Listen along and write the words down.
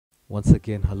Once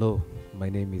again, hello. My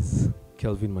name is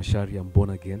Kelvin Mashari. I'm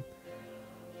born again.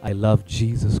 I love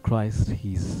Jesus Christ.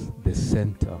 He's the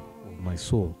center of my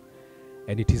soul.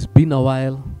 And it has been a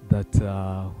while that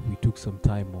we took some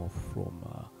time off from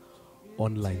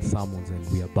online sermons and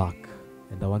we are back.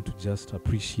 And I want to just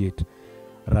appreciate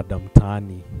Radam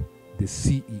Tani, the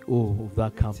CEO of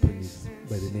that company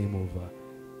by the name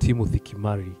of Timothy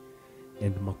Kimari,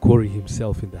 and Makori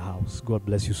himself in the house. God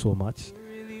bless you so much.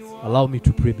 Allow me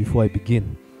to pray before I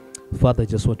begin. Father, I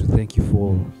just want to thank you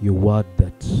for your word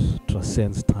that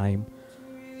transcends time.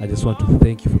 I just want to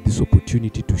thank you for this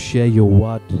opportunity to share your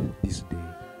word this day.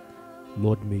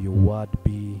 Lord, may your word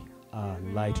be a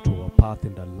light to our path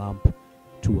and a lamp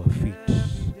to our feet.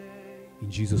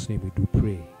 In Jesus' name we do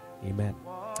pray. Amen.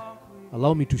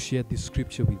 Allow me to share this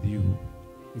scripture with you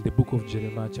in the book of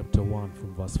Jeremiah chapter 1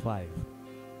 from verse 5.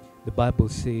 The Bible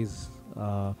says,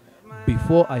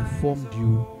 before I formed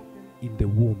you in the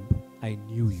womb, I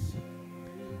knew you.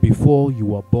 Before you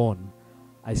were born,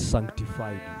 I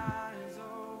sanctified you.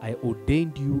 I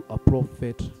ordained you a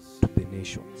prophet to the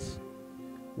nations.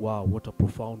 Wow, what a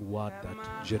profound word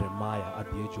that Jeremiah,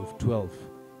 at the age of 12,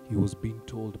 he was being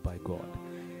told by God.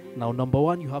 Now, number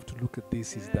one, you have to look at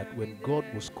this is that when God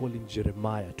was calling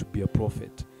Jeremiah to be a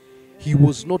prophet, he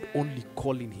was not only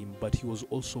calling him, but he was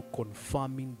also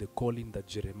confirming the calling that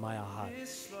Jeremiah had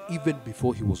even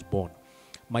before he was born.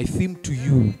 My theme to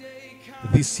you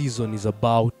this season is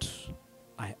about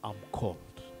I am called.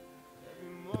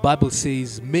 The Bible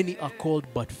says many are called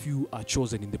but few are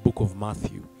chosen in the book of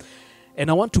Matthew. And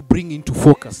I want to bring into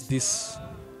focus this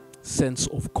sense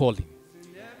of calling.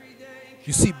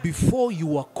 You see, before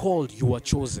you are called, you are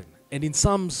chosen. And in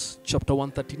Psalms chapter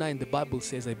 139, the Bible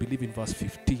says, I believe in verse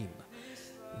 15,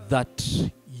 that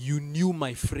you knew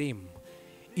my frame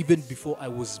even before I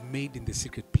was made in the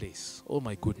secret place. Oh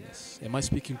my goodness. Am I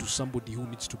speaking to somebody who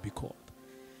needs to be called?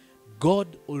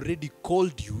 God already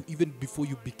called you even before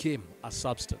you became a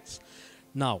substance.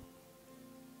 Now,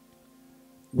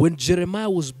 when Jeremiah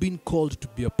was being called to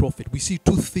be a prophet, we see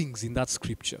two things in that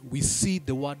scripture. We see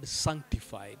the word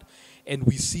sanctified and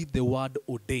we see the word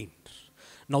ordained.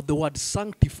 Now, the word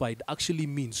sanctified actually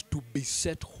means to be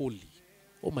set holy.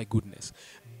 Oh my goodness.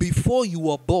 Before you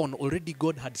were born, already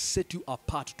God had set you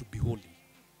apart to be holy.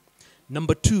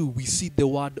 Number two, we see the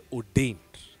word ordained.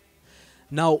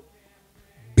 Now,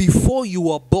 before you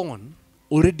were born,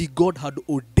 already God had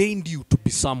ordained you to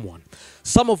be someone.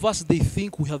 Some of us, they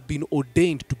think we have been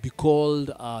ordained to be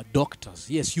called doctors.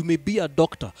 Yes, you may be a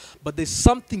doctor, but there's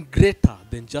something greater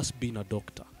than just being a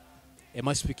doctor. Am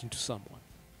I speaking to someone?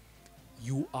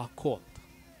 You are called.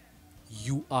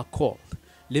 You are called.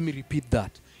 Let me repeat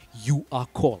that. You are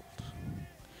called.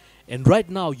 And right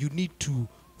now you need to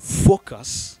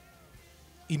focus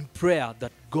in prayer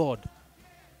that God,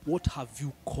 what have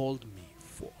you called me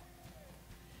for?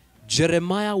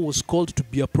 Jeremiah was called to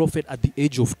be a prophet at the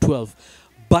age of 12,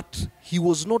 but he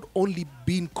was not only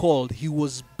being called, he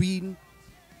was being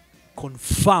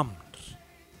confirmed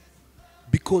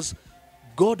because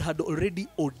God had already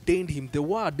ordained him. The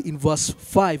word in verse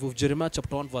 5 of Jeremiah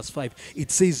chapter 1 verse 5,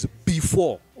 it says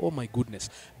before. Oh my goodness.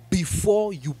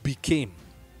 Before you became.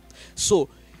 So,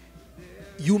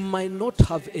 you might not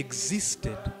have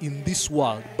existed in this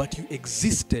world, but you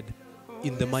existed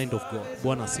in the mind of God.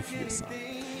 Bwana asifiwe sana.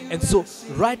 And so,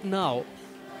 right now,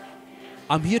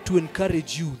 I'm here to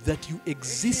encourage you that you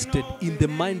existed in the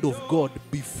mind of God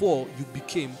before you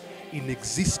became in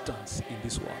existence in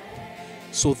this world.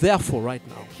 So therefore, right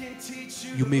now,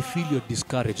 you may feel you're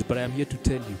discouraged, but I am here to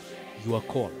tell you, you are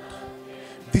called.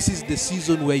 This is the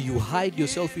season where you hide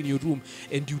yourself in your room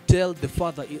and you tell the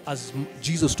Father, as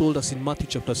Jesus told us in Matthew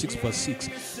chapter 6 verse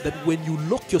 6, that when you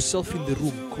lock yourself in the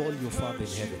room, call your Father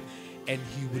in heaven and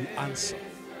He will answer.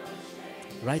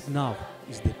 Right now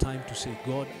is the time to say,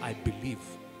 God, I believe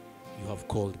you have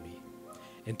called me.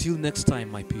 Until next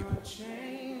time, my people,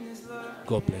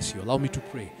 God bless you. Allow me to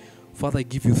pray. Father, I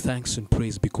give you thanks and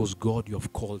praise because, God, you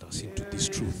have called us into this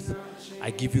truth.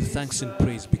 I give you thanks and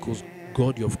praise because,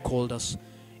 God, you have called us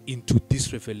into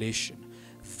this revelation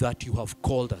that you have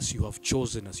called us, you have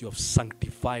chosen us, you have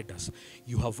sanctified us,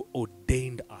 you have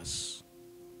ordained us.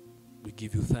 We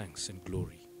give you thanks and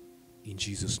glory. In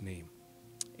Jesus' name,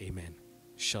 amen.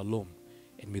 Shalom,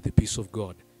 and may the peace of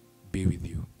God be with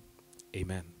you.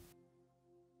 Amen.